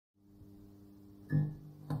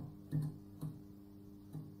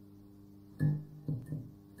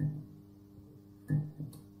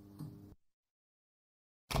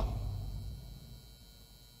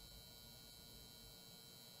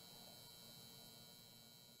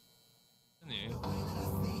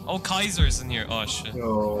Oh, Kaiser's in here. Oh shit.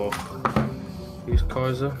 Oh, who's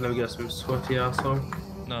Kaiser? Let me get some sweaty asshole.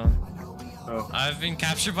 No. Oh. I've been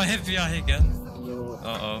captured by FBI again. No.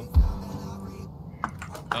 Uh oh.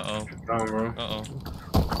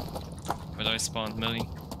 Where do I spawn? Millie?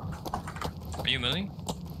 Are you Millie?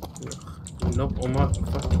 Nope, I'm at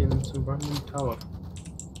fucking some random tower.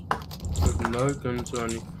 With no guns or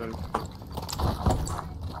anything.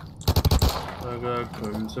 I got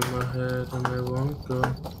guns in my head and I won't go.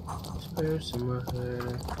 Spares in my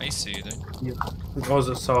head. I see you there. Yeah. It was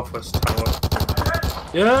a southwest tower.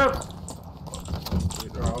 Yeah!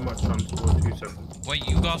 I'm at transport, 2 seconds. Wait,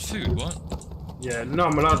 you got food? What? Yeah, no,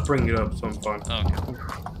 I'm allowed to bring it up, so I'm fine. Oh,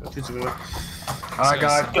 okay. 2 seconds. I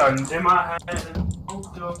got guns in my head and I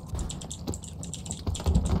won't go.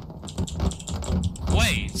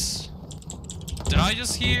 Wait. Did I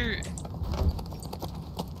just hear...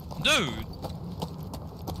 Dude.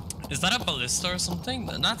 Is that a ballista or something?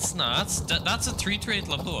 That's not. That's a 338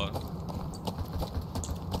 Lapua.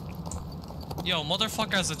 Yo,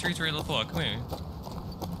 motherfucker has a 338 Lapua. Come here.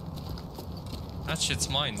 That shit's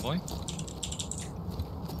mine, boy.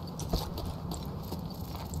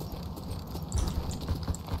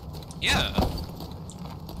 Yeah.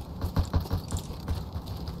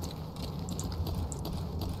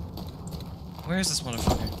 Where is this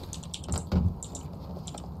motherfucker?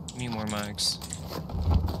 Need more mags.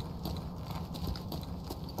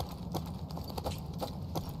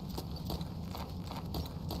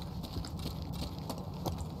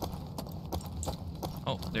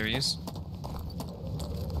 Oh, there he is.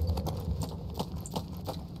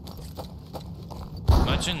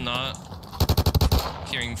 Imagine not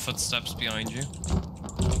hearing footsteps behind you.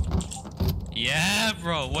 Yeah,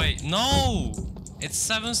 bro, wait, no! It's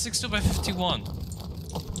 762 by 51.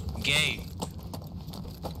 Gay.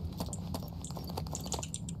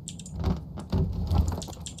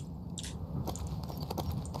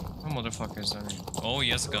 What motherfuckers are here? Oh, he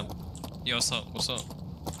has a gun. Yo, what's up? What's up?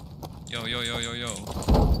 Yo.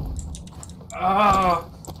 Ah!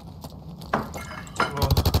 Oh,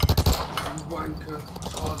 wanker.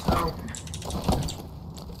 Oh,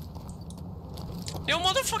 Yo,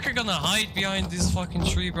 motherfucker gonna hide behind this fucking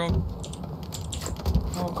tree, bro.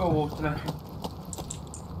 Oh, go walk to that.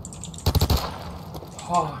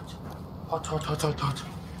 Hot.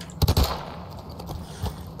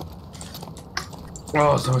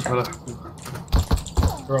 Oh, so much better.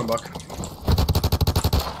 Run back.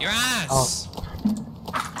 Your ass! Oh.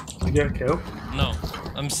 Did you get a kill? No,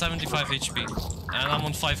 I'm 75 HP. And I'm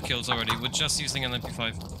on 5 kills already with just using an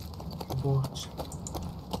MP5. What?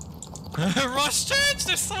 Rush church!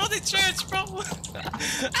 There's someone in church, bro!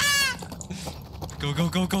 Ah! Go.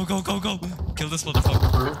 Kill this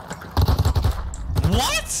motherfucker.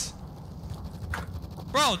 What?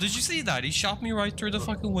 Bro, did you see that? He shot me right through the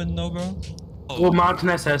fucking window, bro. Oh, Mountain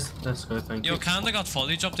SS. Let's go, thank you. Yo, Canada got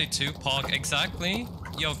foliage update too. Pog, exactly.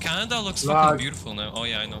 Yo, Canada looks fucking beautiful now. Oh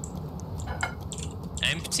yeah, I know.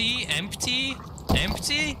 Empty.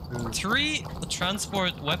 3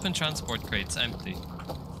 weapon transport crates, empty.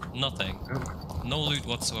 Nothing. No loot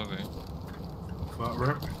whatsoever.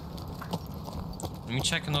 Let me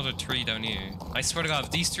check another 3 down here. I swear to God,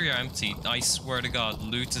 if these 3 are empty, I swear to God,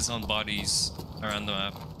 loot is on bodies around the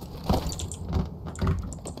map.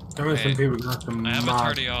 Okay. I have a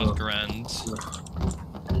 30-odd grand.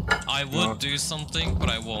 I would do something, but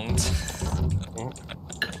I won't.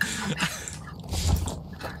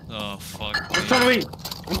 Oh fuck.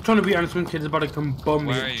 I'm trying to be honest when kids about to come bomb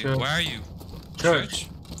me. Where are you? Church.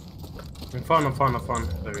 I'm fine.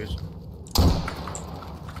 There he is.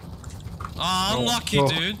 Oh, unlucky,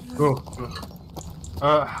 dude. Go.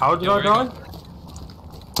 How did I die?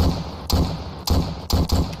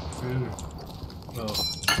 Oh.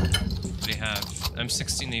 What do you have?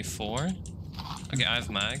 M16A4? Okay, I have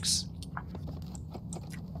mags.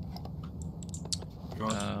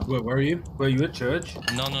 Where are you? Were you at church?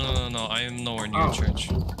 No. I am nowhere near church.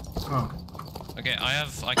 Oh. Okay, I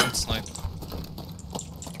can snipe.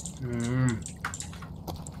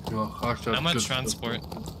 I'm at transport.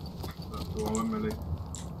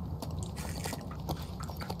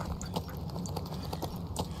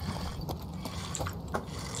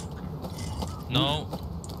 No.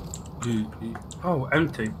 Oh,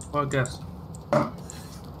 empty. Well, I guess. Come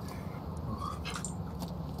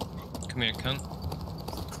here, cunt.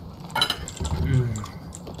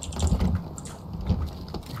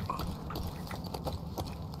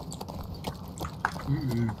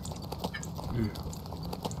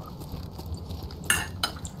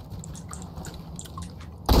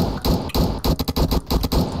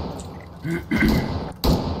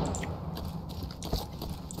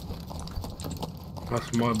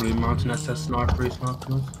 That's my Blue Mountain SS sniper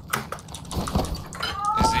snipers.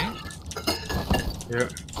 Is he? Yeah.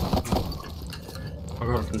 I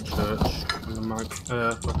got it from church. In the mag,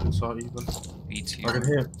 fucking site even. BT. I can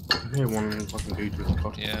hear one fucking dude with the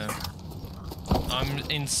body. Yeah. I'm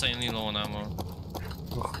insanely low on ammo.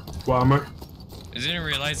 What ammo? I didn't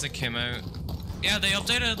realize it came out. Yeah, they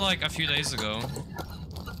updated like a few days ago.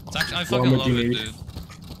 It's actually, I fucking love it, dude.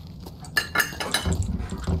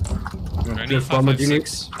 I need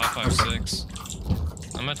 556. 556.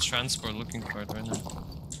 I'm at transport looking for it right now.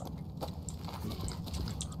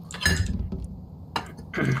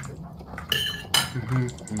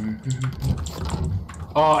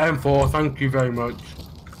 Oh, M4, thank you very much.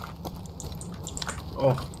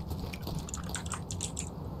 Oh.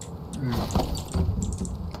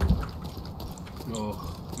 Oh,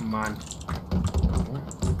 man.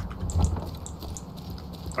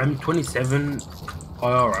 I'm 27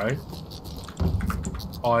 IRA.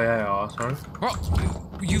 IAR, sorry. Bro,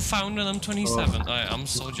 you found an M27. I'm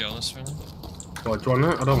so jealous right now. What, do you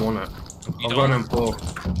want it? I don't want it. You I've don't? got an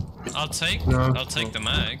M4. I'll take the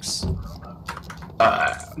mags.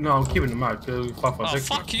 No, I'm keeping the mag. Oh,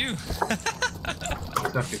 fuck you.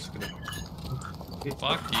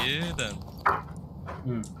 Fuck you then.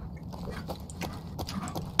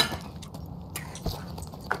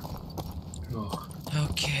 Oh.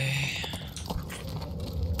 Okay.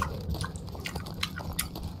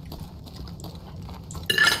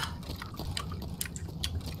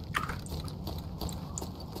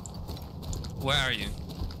 Where are you?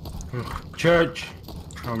 Church.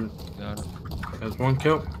 Got it. There's one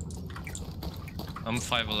kill. I'm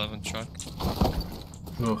 5'11" truck.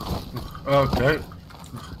 Okay.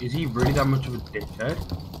 Is he really that much of a dickhead?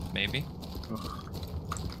 Maybe.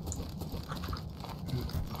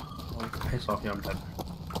 Oh, piss off, yeah, I'm dead.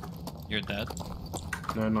 You're dead?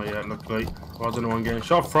 No, not yet, look like. I don't know where I'm getting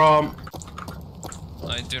shot from.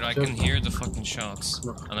 Dude, I can hear the fucking shots.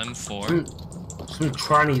 And I'm 4. Some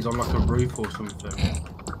trannies on like a roof or something.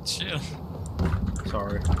 Chill.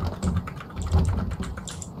 Sorry.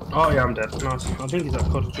 Oh yeah, I'm dead. Nice. I think he's at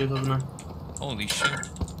cottages, isn't he? Holy shit.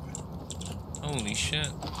 Holy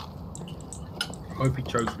shit. Hope he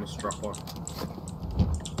chokes on a strap on.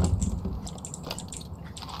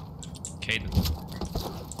 Kayden.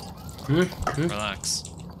 Relax.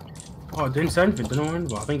 Oh, I didn't say anything, didn't I?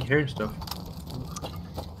 Well, I think you're hearing stuff.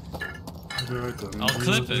 I'll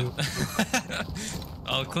clip it.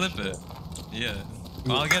 I'll clip it. Yeah.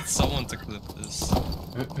 I'll get someone to clip this.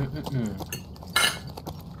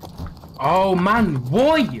 Oh man,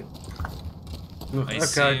 why? I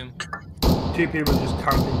see him. 2 people just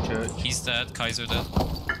camped in church. He's dead. Kaiser dead.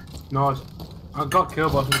 Nice. I got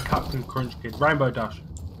killed by some Captain Crunch kid. Rainbow Dash.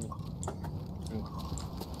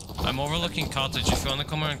 I'm overlooking cottage. If you want to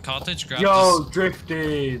come around cottage, grab Yo, this.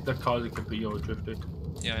 drifted. The car could be yo drifted.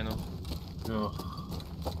 Yeah, I know. No.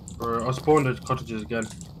 I spawned at cottages again.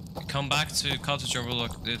 Come back to cottage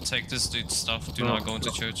overlook. Take this dude's stuff. Do not go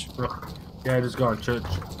into church. Yeah, just go on church.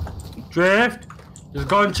 Drift. Just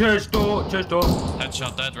go on church door. Church door.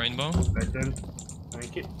 Headshot that rainbow.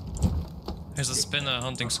 Thank you. Here's a spinner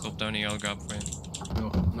hunting scope down here. I'll grab for you.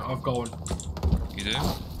 No, I've got one. You do?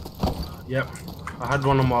 Yep. I had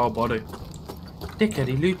one on my whole body. Dickhead,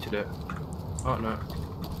 he looted it. Oh no.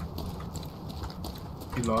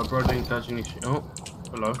 You lied, bro. I didn't catch any shit. Oh,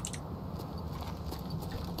 hello.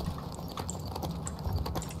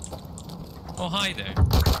 Oh, hi there.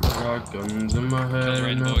 I got guns in my head. Kill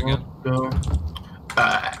rainbow again.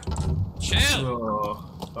 Chill. Oh,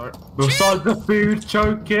 sorry. Besides the food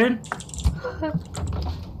choking.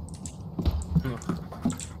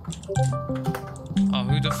 Oh,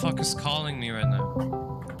 who the fuck is calling me right now?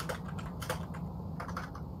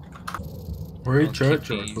 We're in church.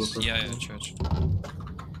 Yeah, church.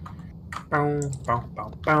 Bow, bow, bow,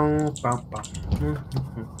 bow, bow, bow.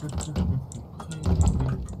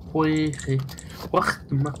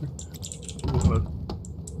 Wacht, man.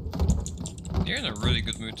 You're in a really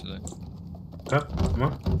good mood today. Yeah, come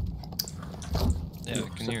on. Yeah, I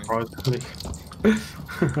can hear you.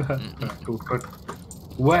 Cool, good.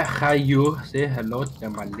 Where are you? Say hello to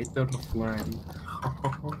my little friend.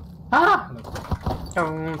 Ah!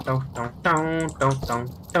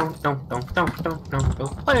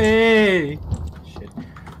 Hey! Shit.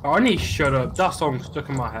 Oh, I need to shut up. That song's stuck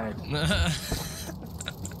in my head.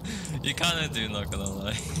 You kinda do, not gonna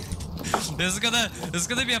lie. There's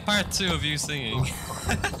gonna be a part 2 of you singing.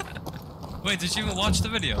 Wait, did you even watch the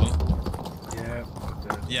video? Yeah.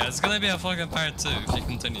 Yeah, it's gonna be a fucking part 2 if you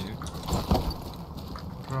continue.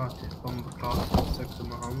 Right, this bomber class sex in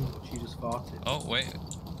my hand, but she just farted. Oh, wait.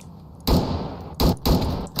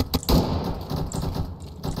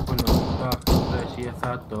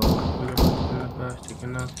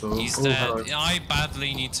 He's dead. I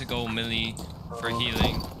badly need to go melee for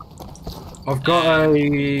healing. I've got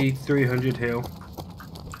a 300 heal.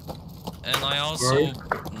 And I also...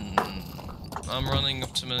 I'm running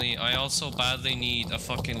up to melee. I also badly need a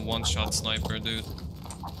fucking one-shot sniper, dude.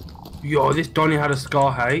 Yo, this Donny had a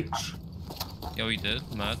Scar H. Yo, he did?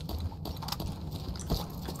 Mad.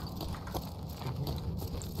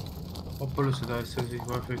 What bullets are those since he's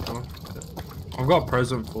worth it on? I've got a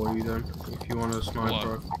present for you then, if you want a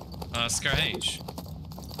sniper. What? Scar H?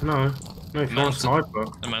 No, if you want a sniper.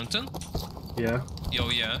 A mountain? Yeah. Yo,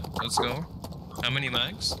 yeah, let's go. How many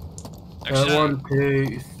mags? 1,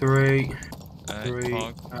 2, 3,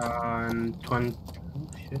 Fog. and 20. Oh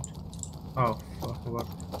shit. Oh, fuck, what?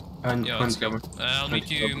 And Yo, 27. I'll meet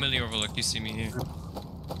you melee overlook, you see me here.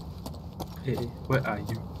 Where are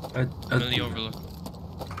you? Melee overlook.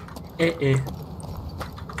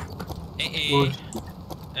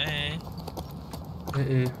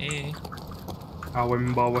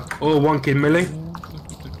 Oh, 1 kid melee.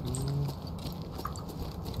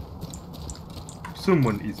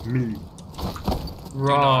 Someone is melee. Do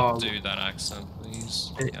not do that accent,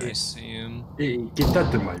 please. Yeah, I see him. Get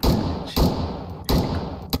out of my village.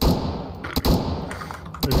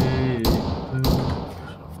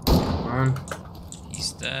 Man.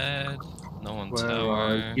 He's dead. No one Where tower.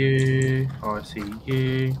 are you? Oh, I see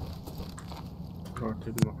you. Oh, I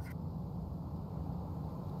did not.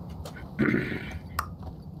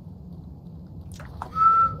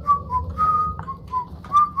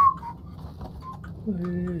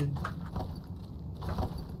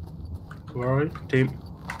 Where are you? Team.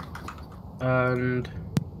 And...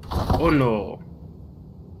 Oh no.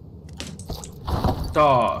 2,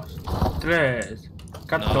 3,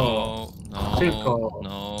 4, No, 5.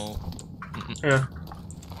 no. Yeah.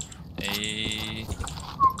 Hey.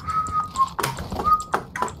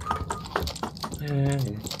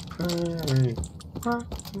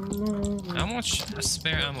 How much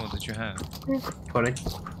spare ammo did you have? 20.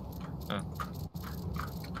 Oh.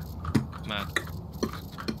 Mad.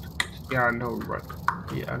 Yeah, I know, right.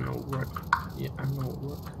 Yeah, I know, right. Yeah, I know,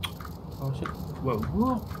 right. Oh shit. Whoa,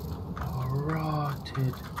 what? Oh,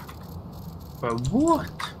 rotted. But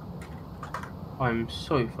what? I'm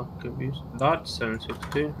so fucking confused. That's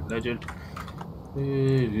 762. Legend.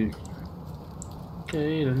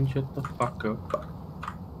 Okay, then shut the fuck up.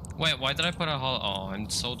 Wait, why did I put a hol? Oh, I'm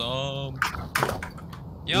so dumb.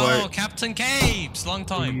 Yo, Wait. Captain Capes! Long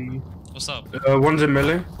time. What's up? One's in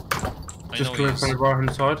melee. I Just know coming from the right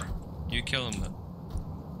hand side. You kill him then.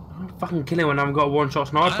 I don't fucking kill him when I haven't got a one-shot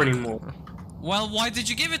sniper anymore. Well, why did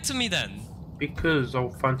you give it to me then? Because I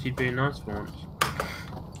fancied being nice for once.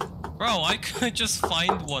 Bro, I could just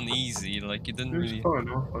find one easy, like you didn't really... Found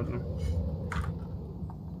one.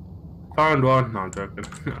 No, I'm joking.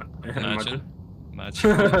 Imagine.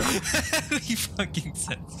 He fucking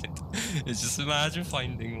said it. It's just imagine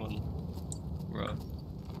finding one. Bro.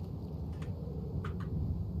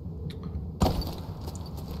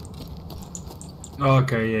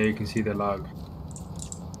 Okay, yeah, you can see the lag.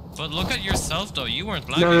 But look at yourself though, you weren't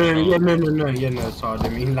lagging. No, sorry, I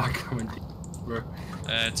didn't mean lag. Bro.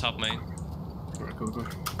 Top main. Right, go.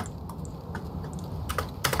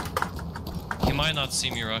 He might not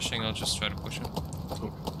see me rushing, I'll just try to push him.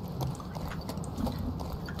 Cool.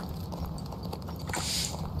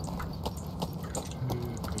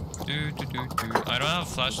 I don't have a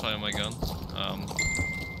flashlight on my gun.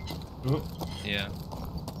 Oh. Yeah.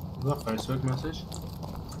 Is that Facebook message?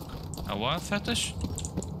 A what fetish?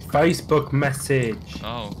 Facebook message.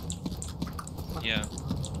 Oh. Yeah.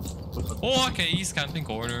 Oh, okay, he's camping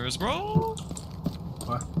corners, bro.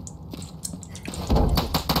 What?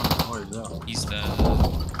 What is that? He's dead.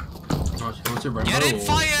 What's it, Get it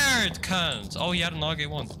fired, cunt! Oh, he had an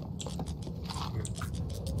AG1.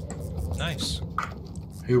 Nice.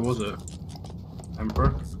 Who was it?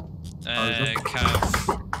 Emperor?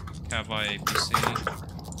 Cav IPC.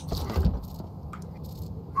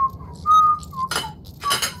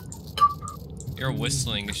 Your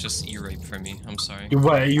whistling is just E-rape for me, I'm sorry.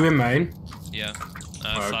 Wait, are you in main? Yeah.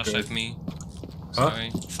 Okay. Flashlight me. Sorry.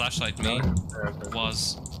 Huh? Flashlight me.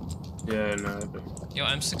 Was. Yeah, no. Yo,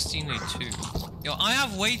 M16A2. Yo, I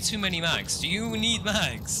have way too many mags. Do you need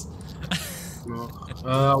mags? No.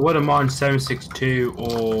 Wouldn't mind 762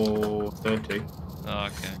 or 30. Oh,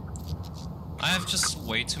 okay. I have just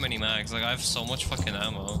way too many mags. Like, I have so much fucking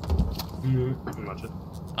ammo. Imagine.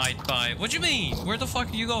 I'd buy. What do you mean? Where the fuck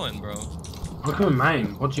are you going, bro? I'm going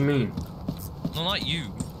Maine. What do you mean? No, not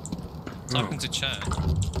you. Talking to chat.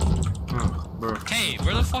 Oh, bro. Hey,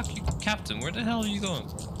 where the fuck you, Captain? Where the hell are you going?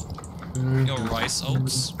 Yo, Rice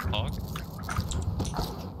Oaks, Pog.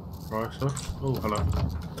 Ricer? Oh, hello.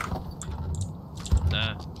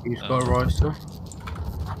 Nah. He's got a Ricer.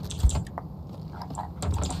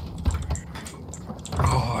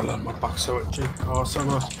 Oh, I love my back so itchy. Oh, so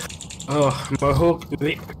much. Oh, Mohawk.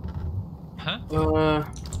 Huh?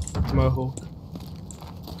 Mohawk.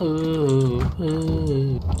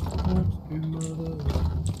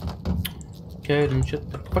 Kayden, shut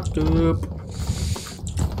the fuck up.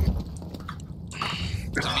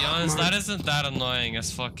 To be honest, that isn't that annoying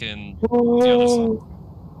as fucking the other side.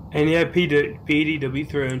 And yeah, PDW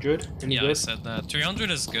 300. Any Yeah, good? I said that. 300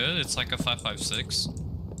 is good. It's like a 5.56.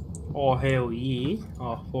 Oh hell yeah!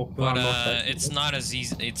 Oh fuck! But it's not as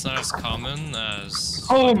easy. It's not as common as.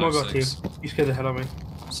 Oh my god, 5.56. you scared the hell out of me.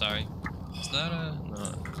 Sorry. Is that a?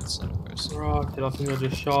 No, it's not a person. Right, I think I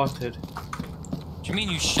just shorted. What do you mean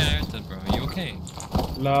you shouted, bro? Are you okay?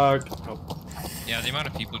 Lag. Oh, Yeah, the amount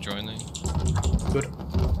of people joining. good.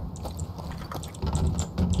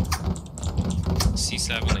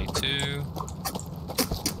 C7A2.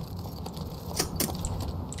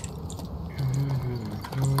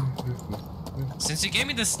 Since you gave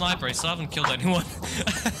me the sniper, I still haven't killed anyone.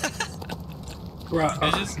 Right.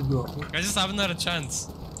 I just haven't had a chance.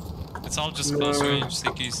 It's all just close range,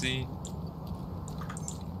 CQC.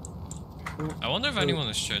 I wonder if anyone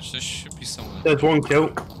is church. There should be someone. There's one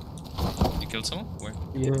kill. You killed someone? Where?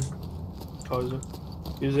 Yeah. Kaiser.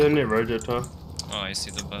 He's in the radiator. Oh, I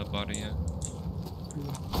see the body, yeah.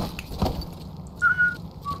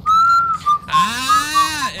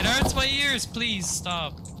 Ah! It hurts my ears! Please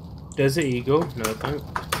stop. Desert Eagle? No, thanks.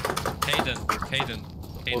 Kayden.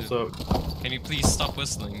 What's up? Can you please stop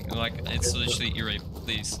whistling? Like, it's literally ear rape,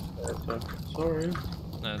 please. Sorry.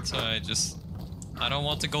 No, it's alright, just... I don't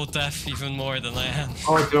want to go deaf even more than I am.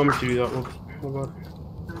 Oh, I didn't want to do that. Oh god.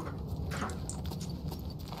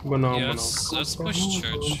 Yeah, let's push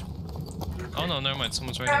church. Oh no, never mind,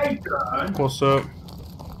 someone's right here. What's up?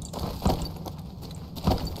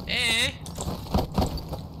 Hey!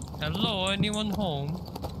 Hello, anyone home?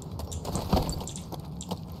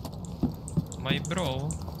 My bro.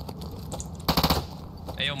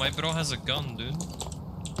 Hey yo, my bro has a gun, dude.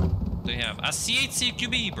 They have a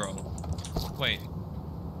C8CQB, bro. Wait.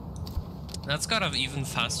 That's got an even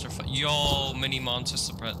faster yo, mini monster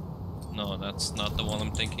suppress. No, that's not the one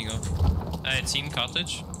I'm thinking of. Team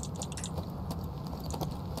cottage.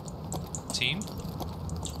 Team?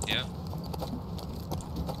 Yeah.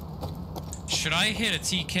 Should I hit a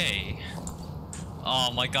TK?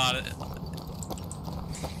 Oh my god.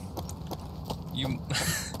 You...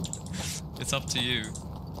 It's up to you.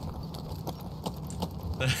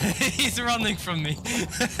 He's running from me.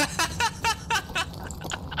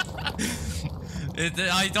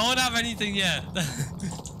 I don't have anything yet.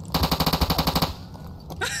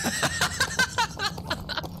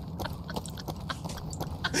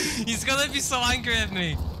 He's gonna be so angry at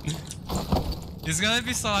me. He's gonna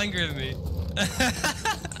be so angry at me.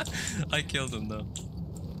 I killed him though.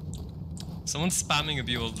 Someone's spamming a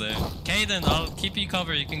view over there. Kayden, I'll keep you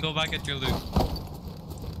covered. You can go back at your loot.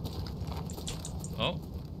 Oh.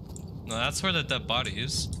 No, that's where the dead body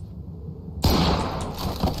is.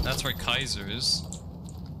 That's where Kaiser is.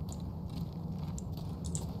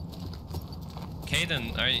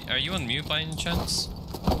 Kayden, are you on mute by any chance?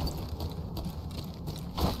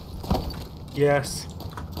 Yes.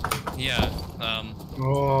 Yeah,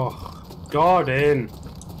 Oh, Garden.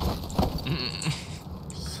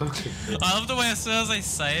 I love the way as soon as I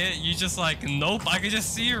say it, you just like, nope, I can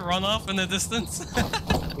just see you run off in the distance.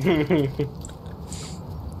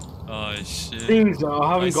 Oh shit. Things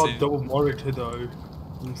I haven't got double monitor though.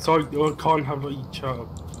 So I can't have each other.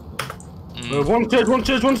 One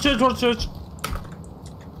church.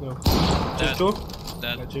 No. Dead.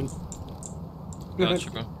 Dead. Legend. Gotcha,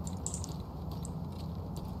 bro.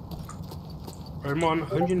 I'm on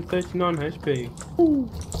 139 HP. You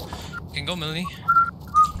can go, Millie.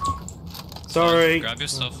 Sorry. Grab your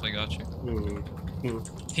stuff, I got you.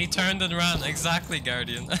 He turned and ran. Exactly,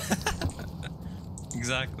 Guardian.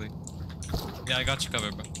 Exactly. Yeah, I got you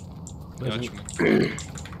covered, bro. I got you, man.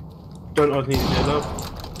 Don't I need to get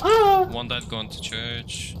up? One dead going to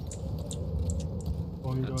church.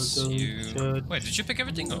 One That's guy you. church. Wait, did you pick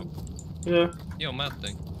everything up? Yeah. Yo, mad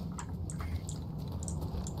thing.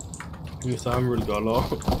 Yes, I haven't really got a lot.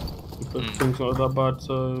 But things not that bad,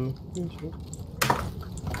 so...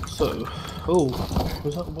 So... Oh,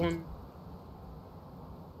 was that one?